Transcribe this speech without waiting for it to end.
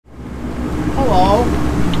Hello.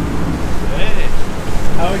 Hey.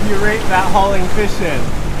 How would you rate that hauling fish in?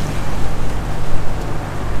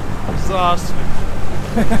 Exhausting.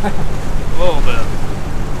 A little bit.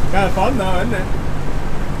 Kind of fun though, isn't it?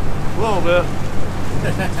 A little bit.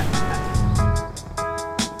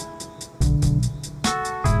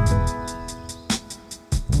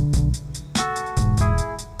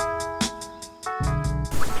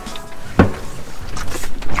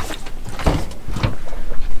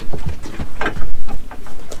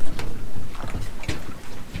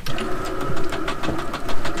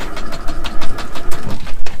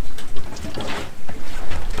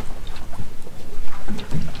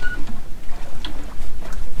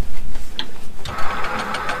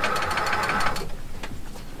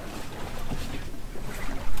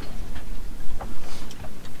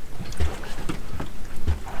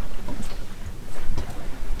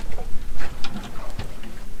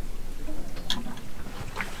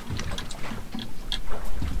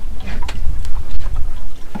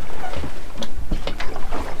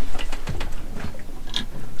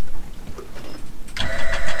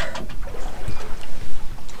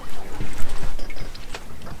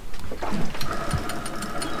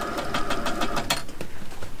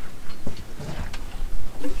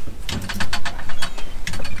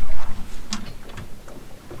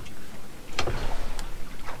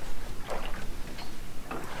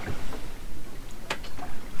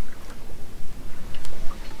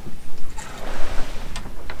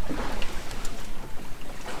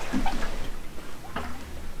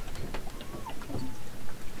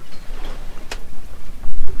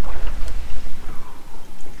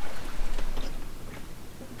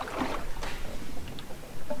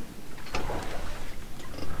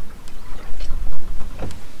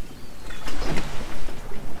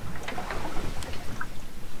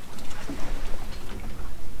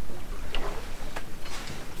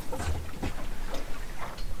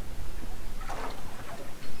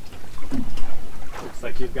 Looks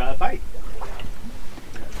like you've got a bite.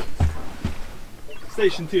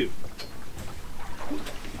 Station 2.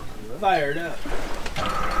 Fired up.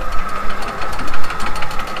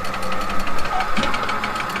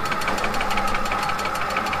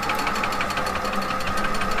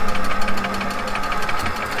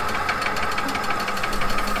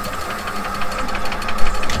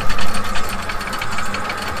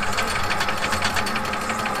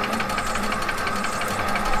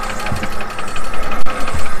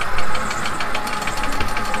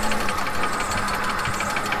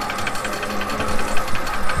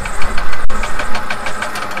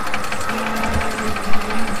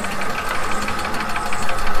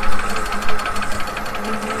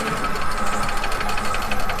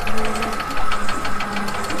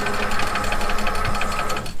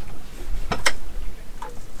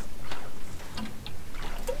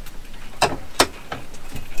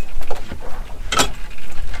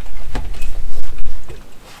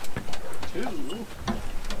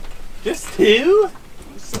 Just 2? You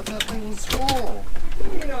said that thing was small.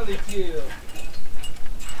 You know they do.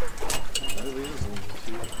 That really is only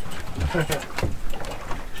 2.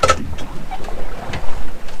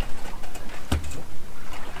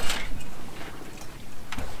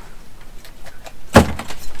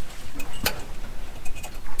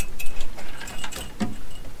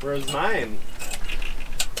 Where's mine?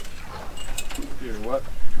 Your what?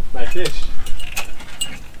 My fish.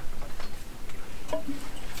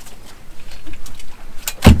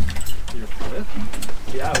 Your flip?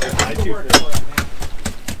 Yeah, where's my 2 fish?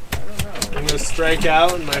 I don't know. I'm gonna strike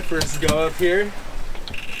out in my first go up here.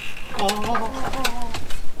 Oh.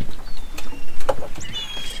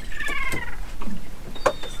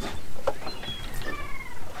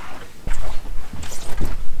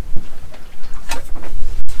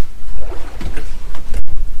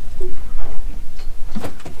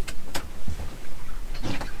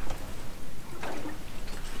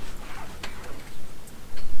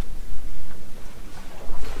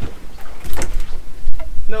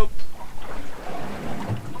 Nope.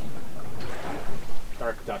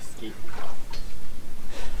 Dark dusky.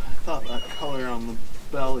 I thought that color on the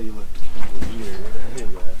belly looked kind of weird.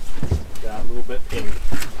 Yeah, a little bit pink.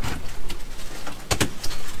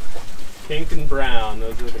 Pink and brown,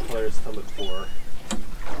 those are the colors to look for.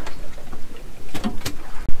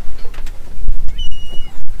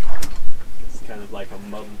 It's kind of like a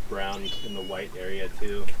mud brown in the white area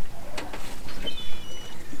too.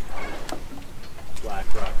 Black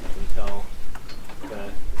rock, you can tell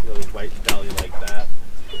the really white belly like that.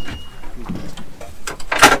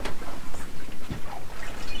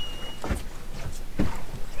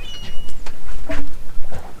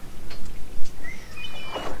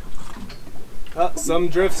 Oh, Some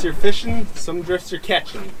drifts you're fishing, some drifts you're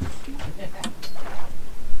catching.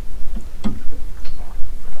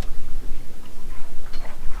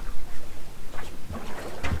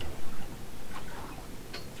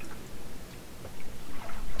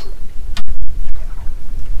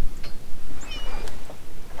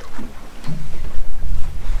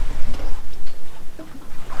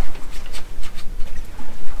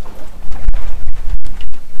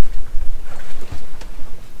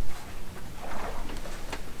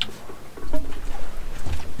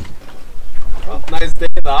 Nice day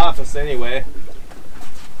at the office anyway.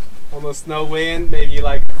 Almost no wind, maybe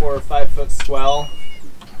like a 4 or 5 foot swell.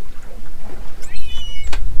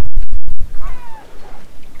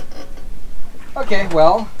 Okay,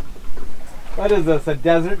 well, what is this, a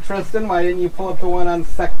desert, Tristan? Why didn't you pull up the one on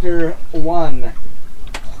Sector 1?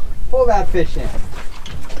 Pull that fish in.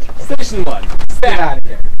 Station 1. Get out of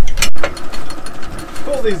here.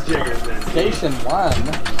 Pull these jiggers in. Station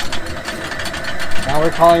 1? Now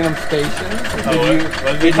we're calling them stations?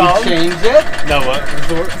 Did you change it? No, what? What's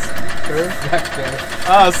the word? Sector.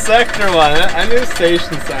 Oh, Sector 1. I knew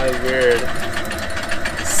station sounded weird.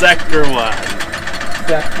 Sector 1.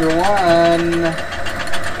 Sector 1.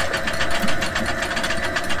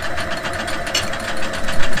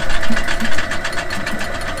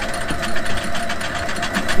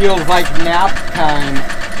 Feels like nap time.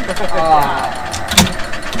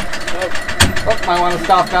 Oh, might want to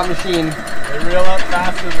stop that machine. They reel up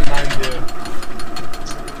faster than mine do.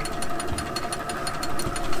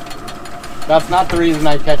 That's not the reason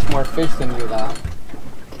I catch more fish than you, though.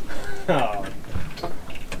 Oh.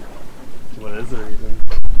 What is the reason?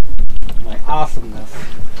 My awesomeness.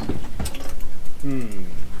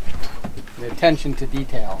 The attention to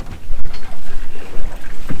detail.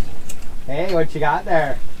 Hey, what you got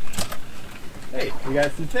there? Hey, we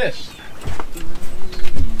got some fish.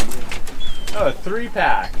 Oh, a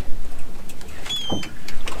 3-pack.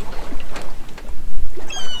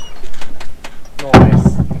 Nice.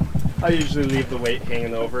 I usually leave the weight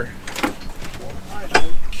hanging over. I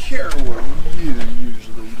don't care what you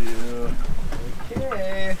usually do.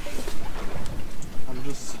 Okay. I'm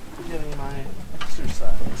just getting my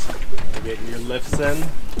exercise. You're getting your lifts in.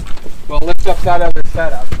 Well, lift up that other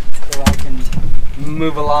setup so I can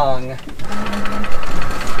move along.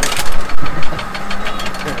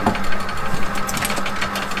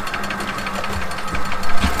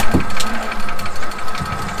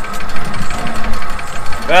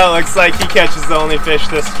 Well, looks like he catches the only fish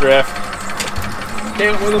this drift.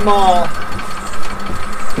 Can't win them all.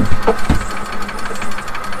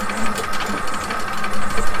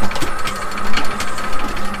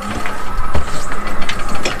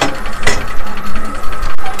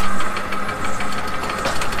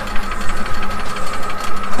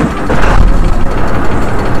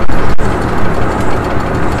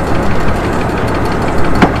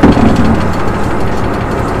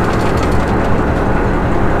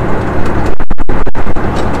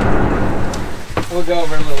 We'll go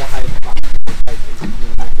over a little height.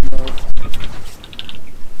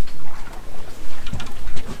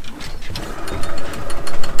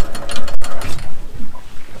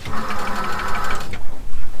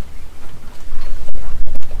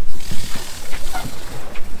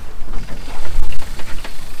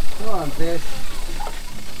 Come on, fish.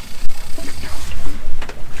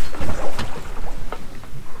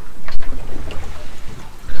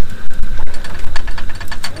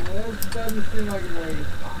 This doesn't seem like a very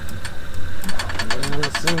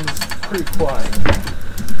It seems pretty quiet.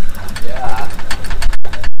 yeah.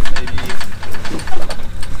 Maybe.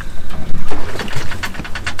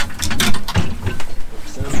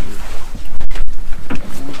 Sounds good. I'm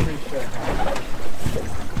pretty sure.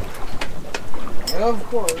 Of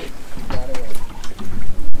course. Got away.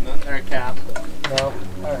 Not there, Cap. No.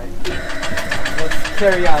 Alright. Let's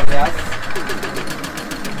carry on, yes?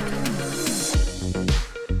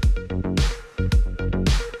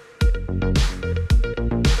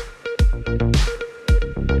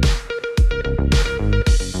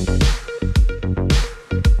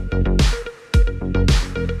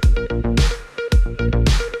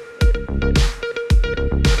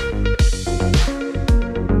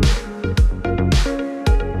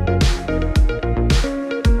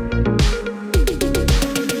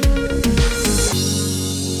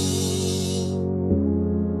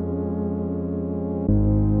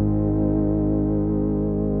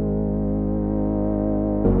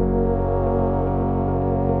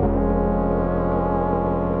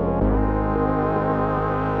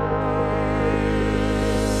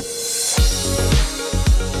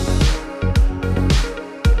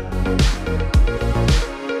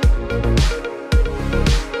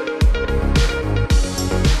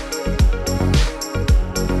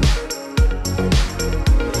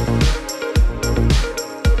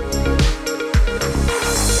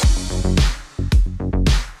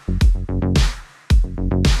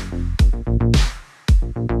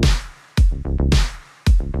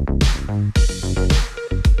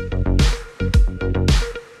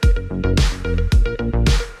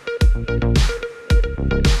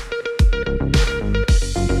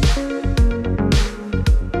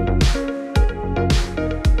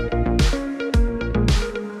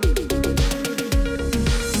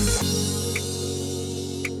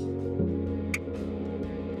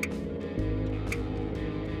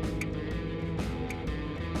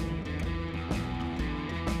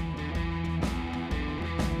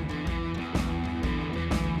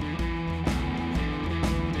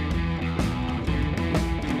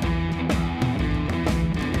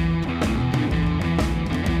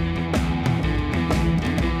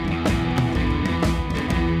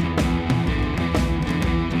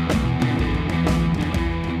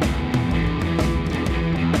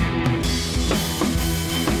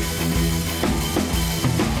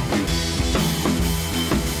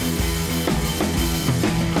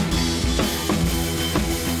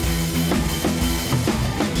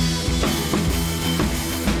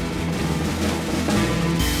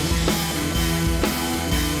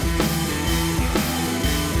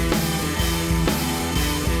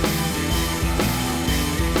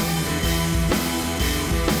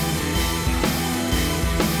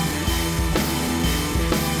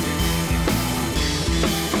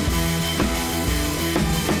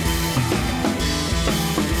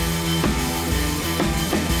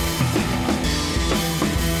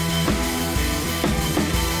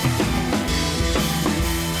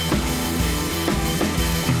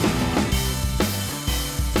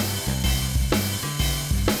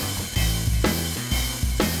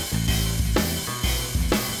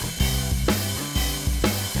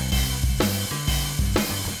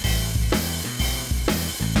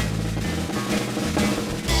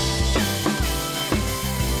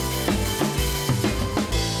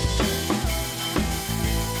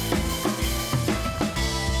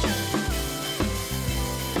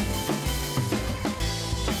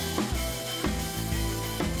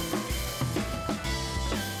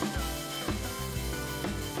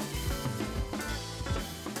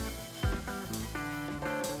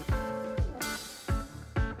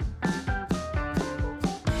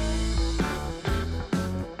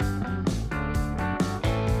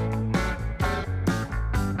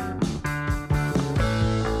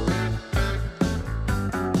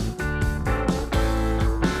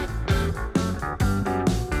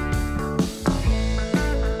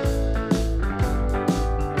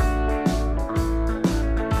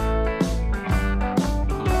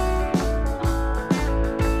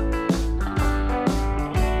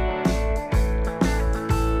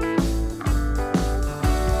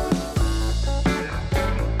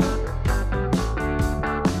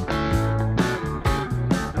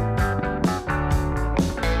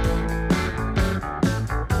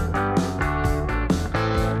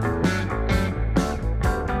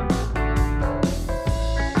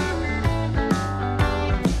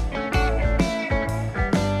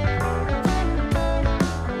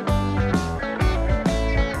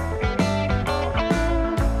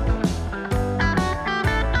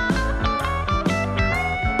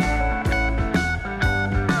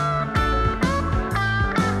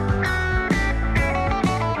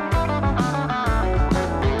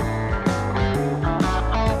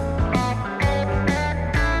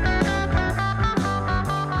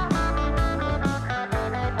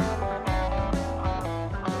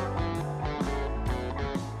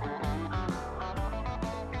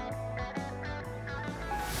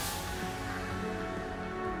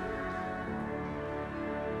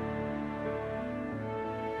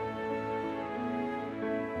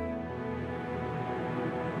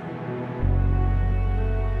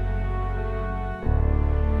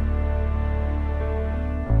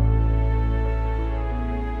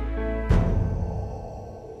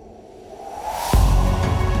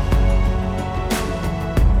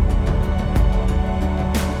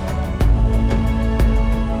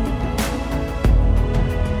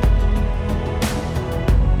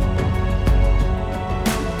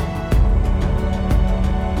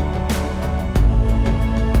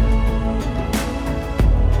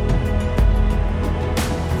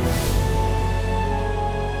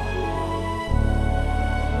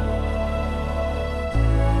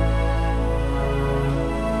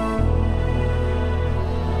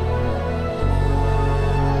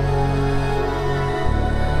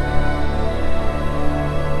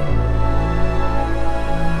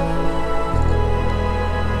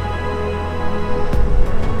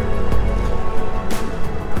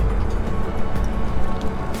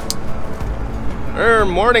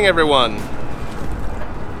 Summer morning, everyone.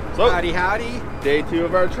 So, Howdy, howdy. day 2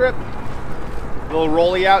 of our trip. A little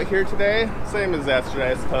rolly out here today, same as yesterday,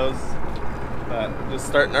 I suppose. But just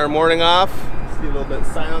starting our morning off. See a little bit of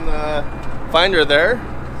sign on the finder there.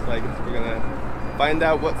 So I guess we're gonna find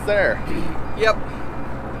out what's there. Yep.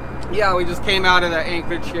 Yeah, we just came out of the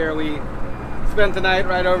anchorage here. We spent the night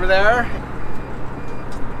right over there.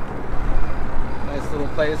 Nice little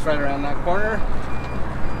place right around that corner.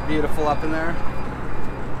 Beautiful up in there.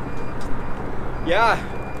 Yeah,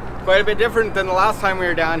 quite a bit different than the last time we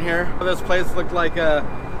were down here. This place looked like a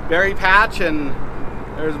berry patch, and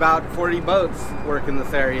there's about 40 boats working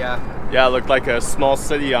this area. Yeah, it looked like a small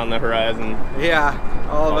city on the horizon. Yeah,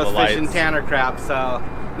 all of us fishing lights. tanner crab. So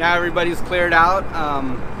now everybody's cleared out.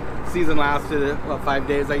 Season lasted, what, 5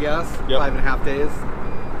 days, I guess? Yep. 5.5 days.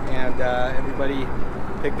 And everybody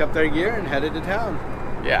picked up their gear and headed to town.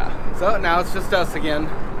 Yeah. So now it's just us again,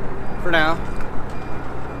 for now.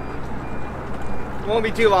 Won't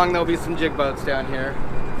be too long, there'll be some jig boats down here.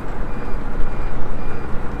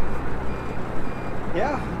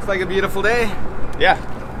 Yeah, looks like a beautiful day. Yeah,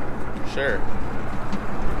 sure.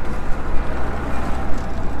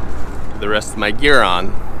 The rest of my gear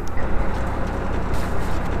on.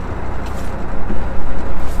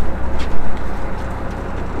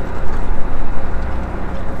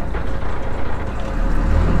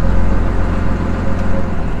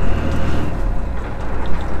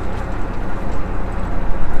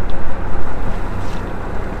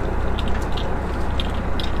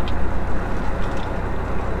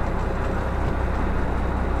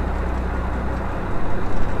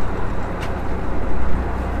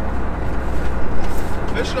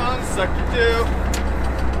 Fish on sector 2.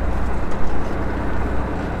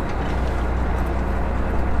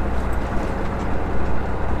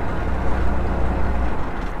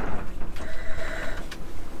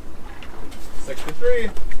 Sector 3.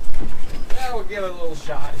 Yeah, we'll give it a little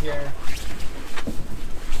shot here.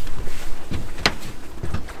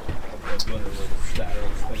 I was wondering where the spatter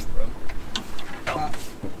was coming from.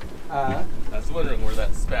 I was wondering where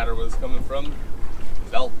that spatter was coming from.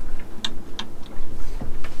 Belt.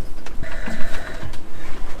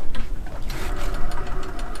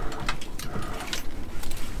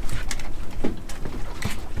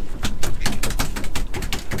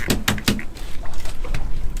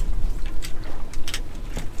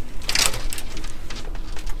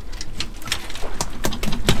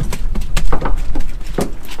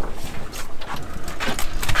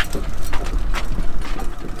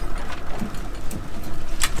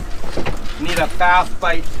 Need a fast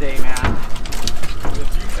bite today, man.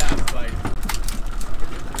 Fast bite.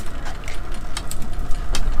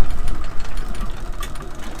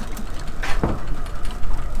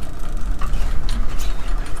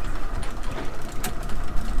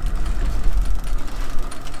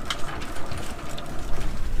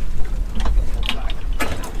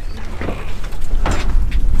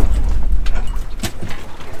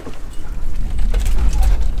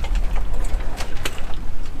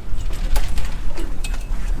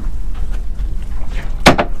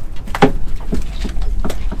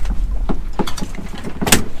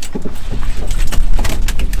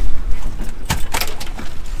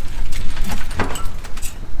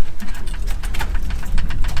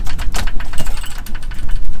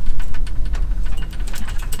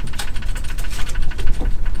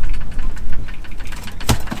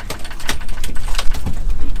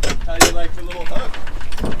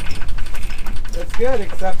 Good,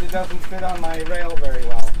 except it doesn't fit on my rail very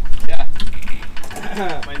well. Yeah.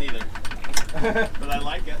 Mine neither. But I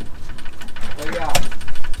like it. Well, yeah.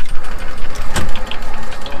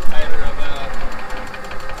 A little tighter of a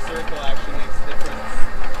circle actually makes a difference.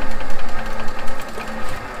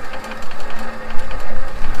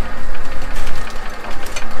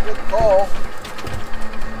 Good pull.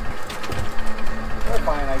 They're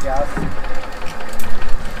fine, I guess.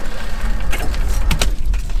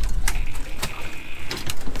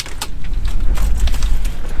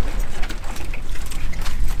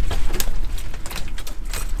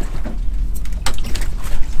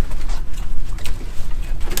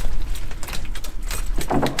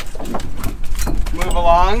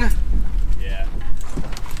 Along. Yeah.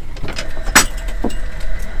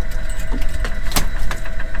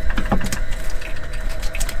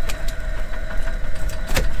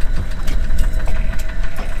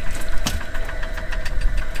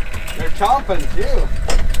 They're chomping too.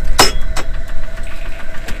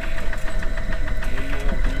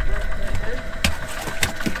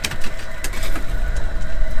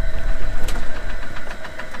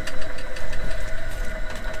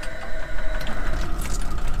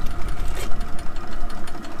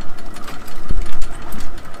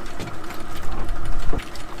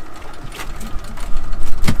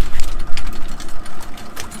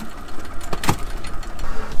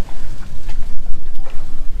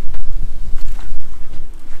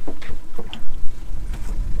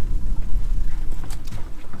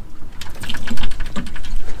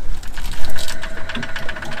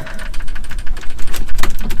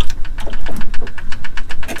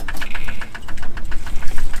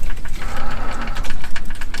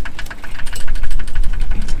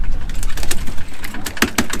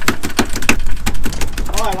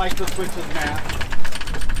 the switches, Matt.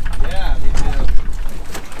 Yeah, me too.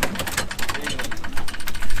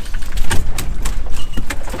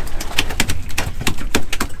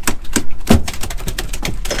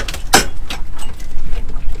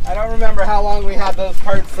 I don't remember how long we had those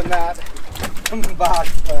parts in that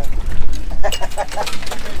box, but Maybe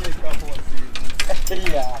a couple of seasons.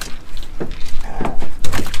 yeah.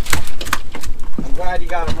 I'm glad you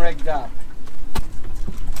got them rigged up.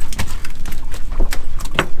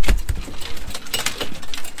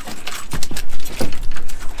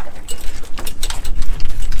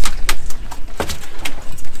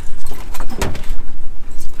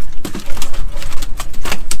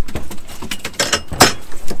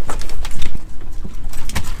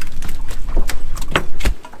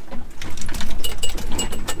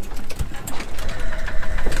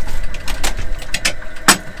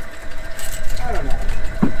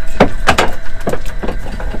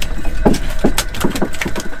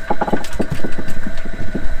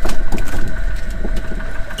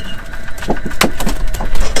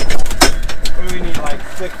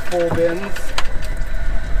 Full bins.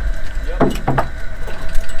 Yep.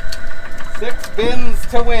 6 bins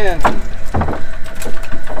to win.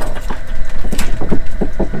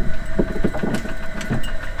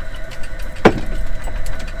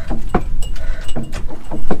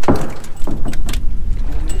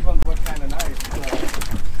 These ones look kind of nice.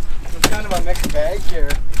 This is kind of a mixed bag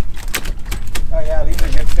here. Oh yeah, these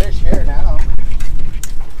are good fish here now.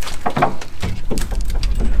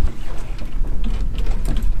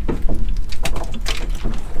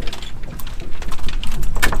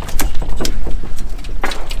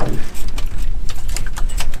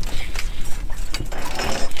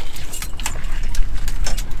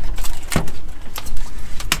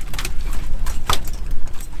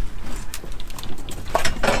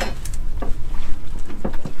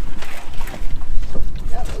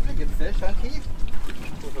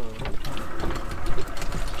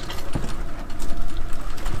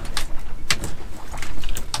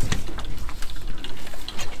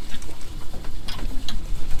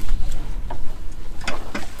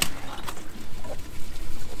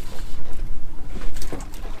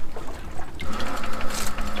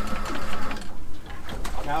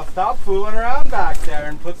 Now stop fooling around back there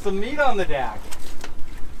and put some meat on the deck.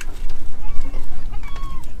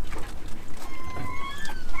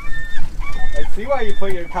 I see why you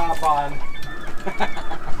put your top on.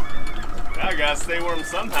 I gotta stay warm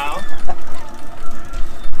somehow.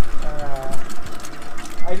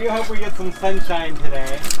 I do hope we get some sunshine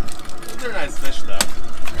today. Those are nice fish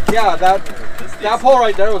though. Yeah, that pole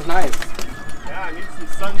right there was nice. Yeah, I need some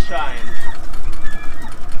sunshine.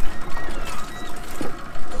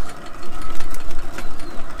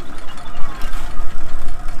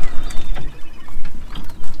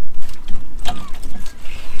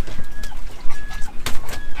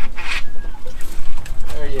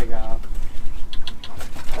 There you go.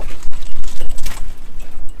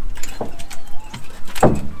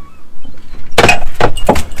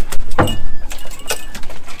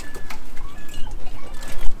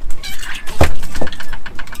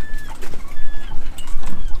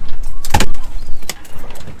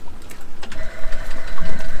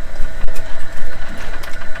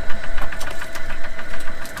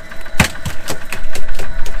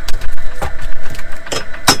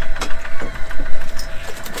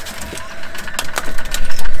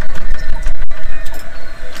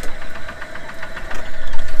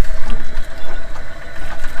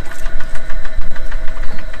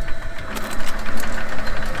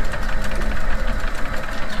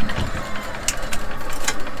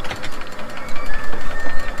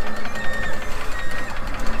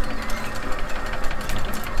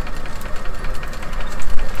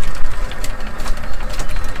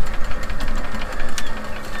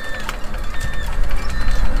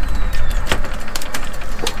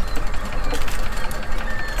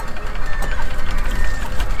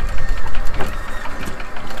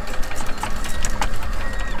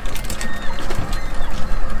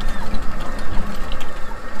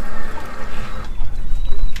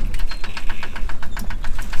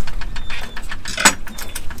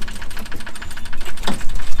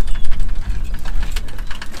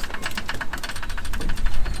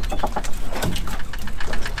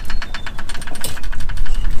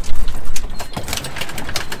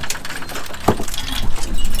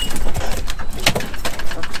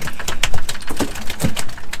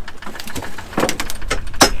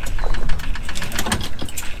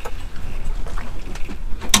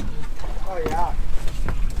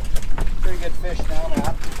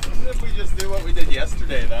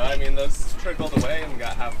 Yesterday though, I mean those trickled away and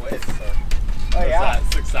got halfway, so oh yeah,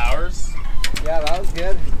 that 6 hours? Yeah, that was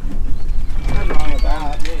good. Nothing wrong with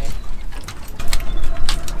that.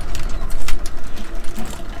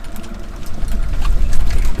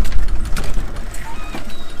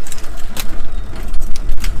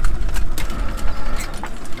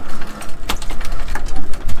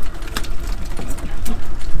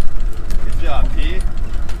 Good job, Pete.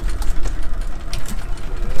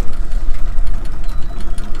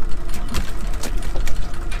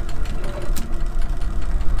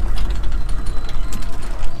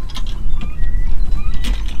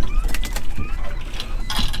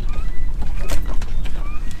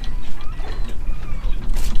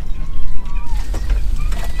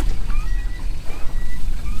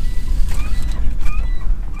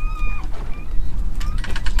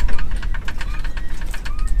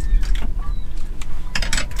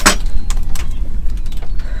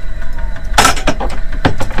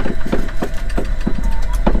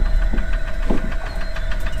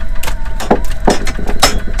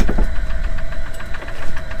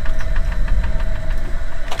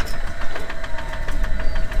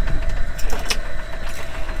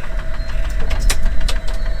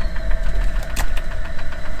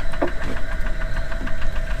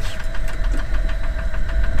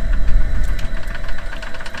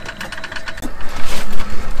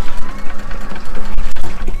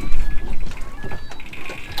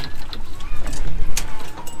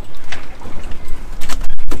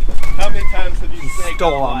 How many times have you snagged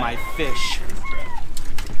Stole on all a my wire fish. this trip?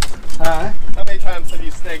 Huh? How many times have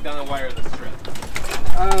you snagged on a wire this trip?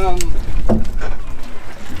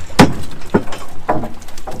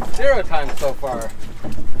 0 times so far.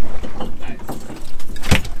 Nice.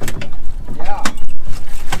 Yeah.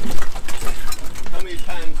 How many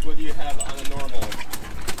times would you have on a normal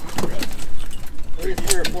trip? Maybe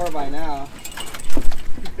 3 or 4 by now.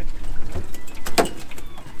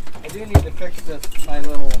 I do need to fix this, my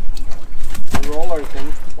little roller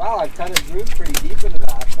thing. Wow, I've kind of grooved pretty deep into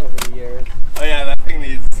that over the years. Oh yeah, that thing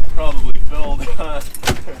needs probably filled.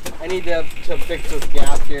 I need to fix this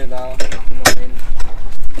gap here though. It's annoying.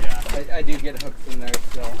 Yeah. I do get hooks in there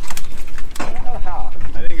still. I don't know how.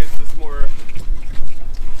 I think it's just more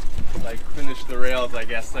like finish the rails, I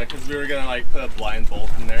guess, because we were gonna like put a blind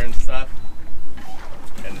bolt in there and stuff,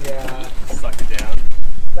 and Yeah. suck it down.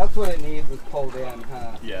 That's what it needs is pulled in,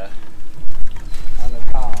 huh? Yeah. On the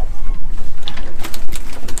top.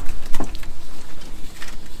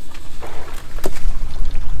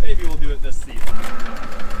 Maybe we'll do it this season.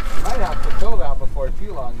 You might have to fill that before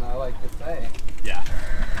too long though, I like to say. Yeah.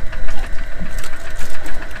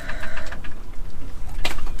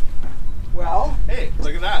 Well, Hey,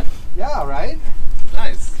 look at that. yeah, right?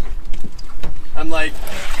 Nice. I'm like,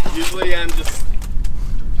 usually I'm just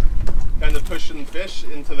kind of pushing fish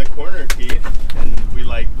into the corner key, and we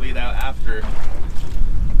like lead out after.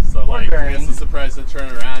 So like, it's a surprise to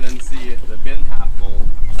turn around and see the bin half full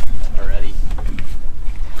already.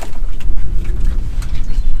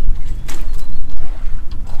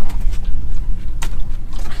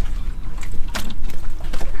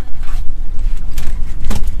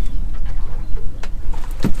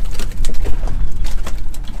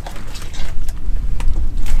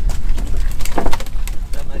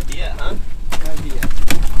 That might be it, huh? Might be it.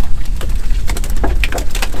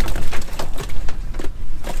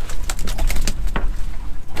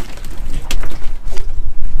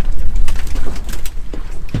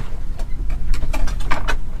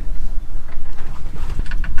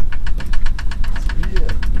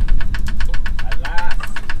 At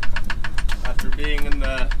last, after being in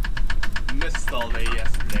the mist all day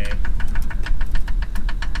yesterday.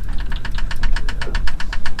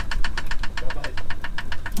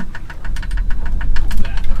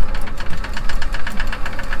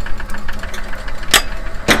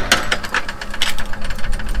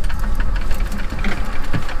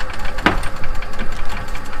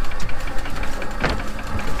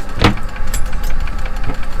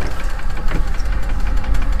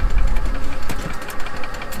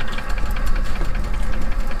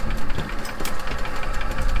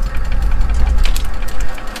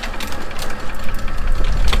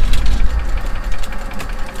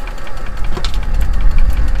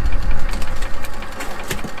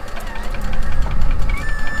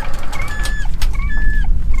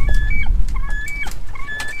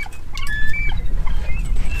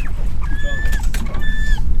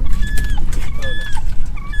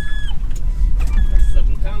 There's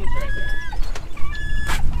 7 pounds right there.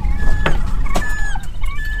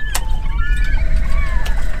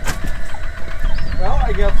 Well,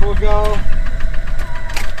 I guess we'll go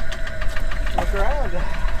look around.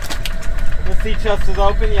 The sea chest is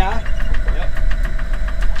open, yeah? Yep.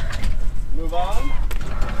 Move on.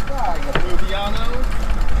 Yeah, Rubiano.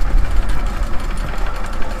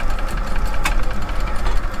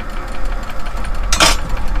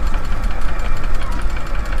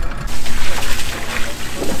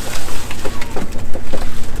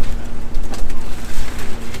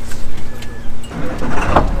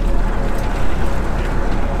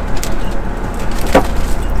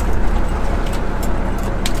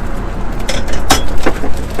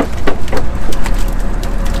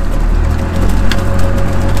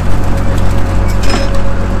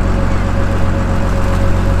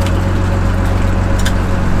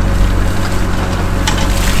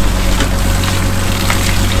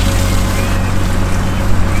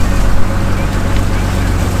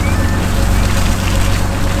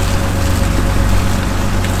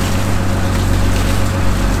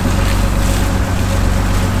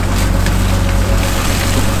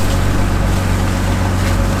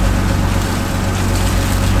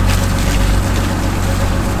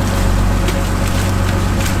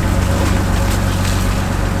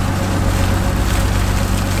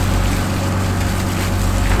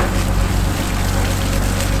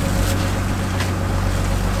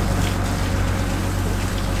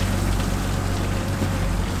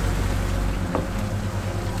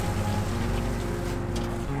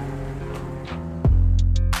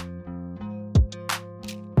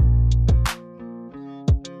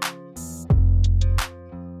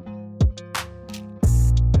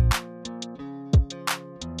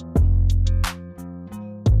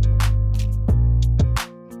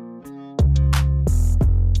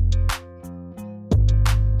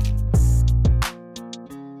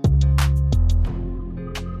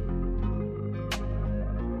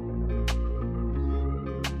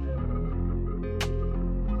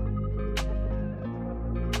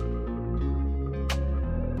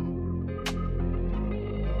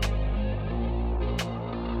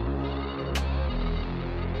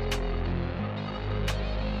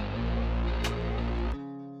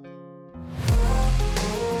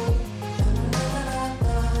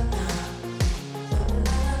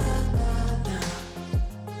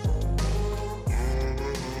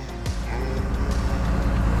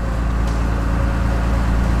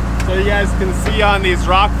 So you guys can see on these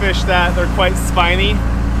rockfish that they're quite spiny.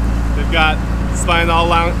 They've got spine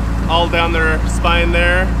all down their spine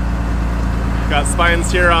there. Got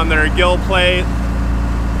spines here on their gill plate,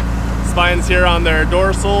 spines here on their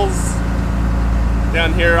dorsals,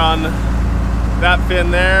 down here on that fin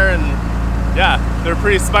there, and yeah, they're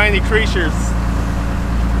pretty spiny creatures.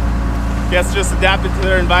 Guess just adapted to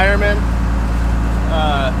their environment.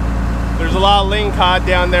 There's a lot of lingcod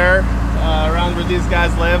down there around where these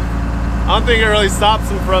guys live. I don't think it really stops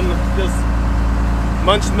them from just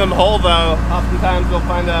munching them whole though. Oftentimes you'll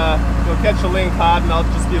catch a lingcod and they'll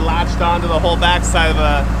just be latched onto the whole backside of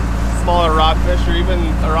a smaller rockfish, or even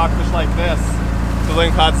a rockfish like this. The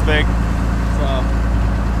lingcod's big. So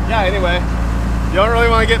yeah, anyway, you don't really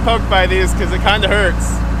want to get poked by these because it kind of hurts.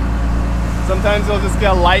 Sometimes you'll just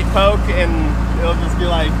get a light poke and it'll just be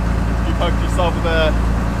like you poked yourself with a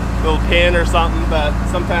little pin or something, but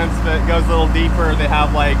sometimes if it goes a little deeper, they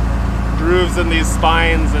have like grooves in these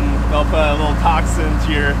spines and they'll put a little toxin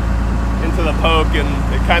into the poke, and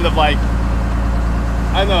it kind of like,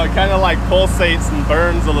 I don't know, it kind of like pulsates and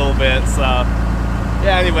burns a little bit. So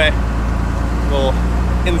yeah, anyway, a little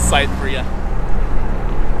insight for you.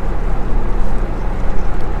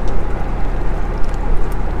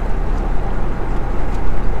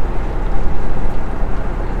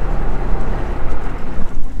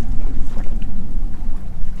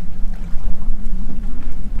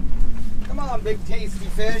 Big tasty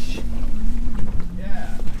fish.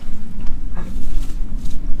 Yeah.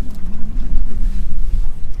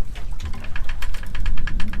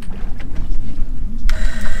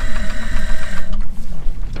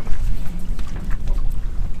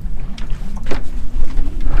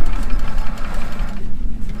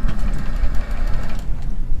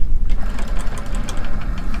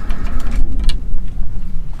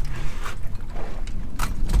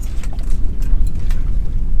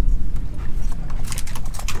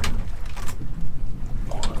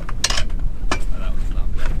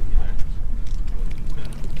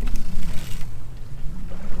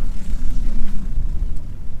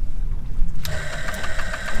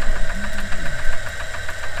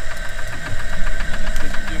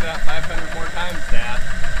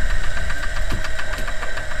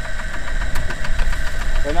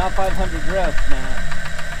 They're not 500 drifts, man.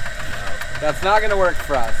 No. That's not gonna work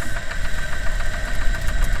for us.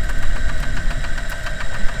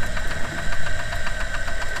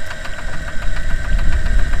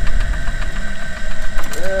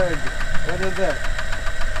 Good. What is it?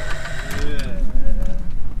 Yeah.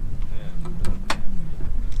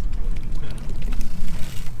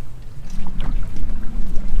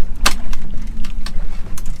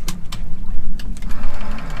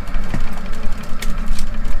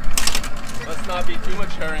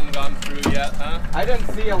 I didn't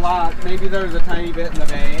see a lot. Maybe there was a tiny bit in the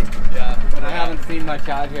bay. Yeah. But I haven't seen much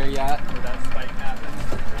out here yet. Where that spike happened.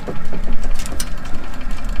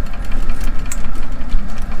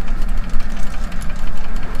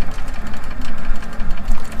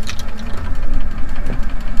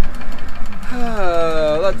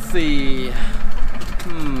 Let's see.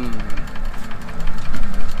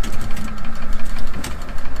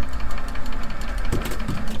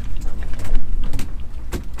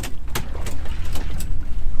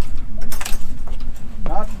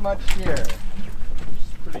 Not much here. It's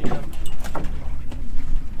pretty empty.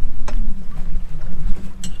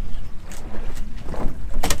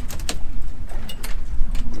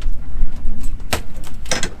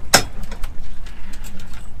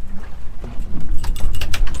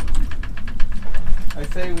 I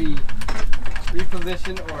say we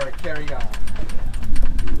reposition or carry on.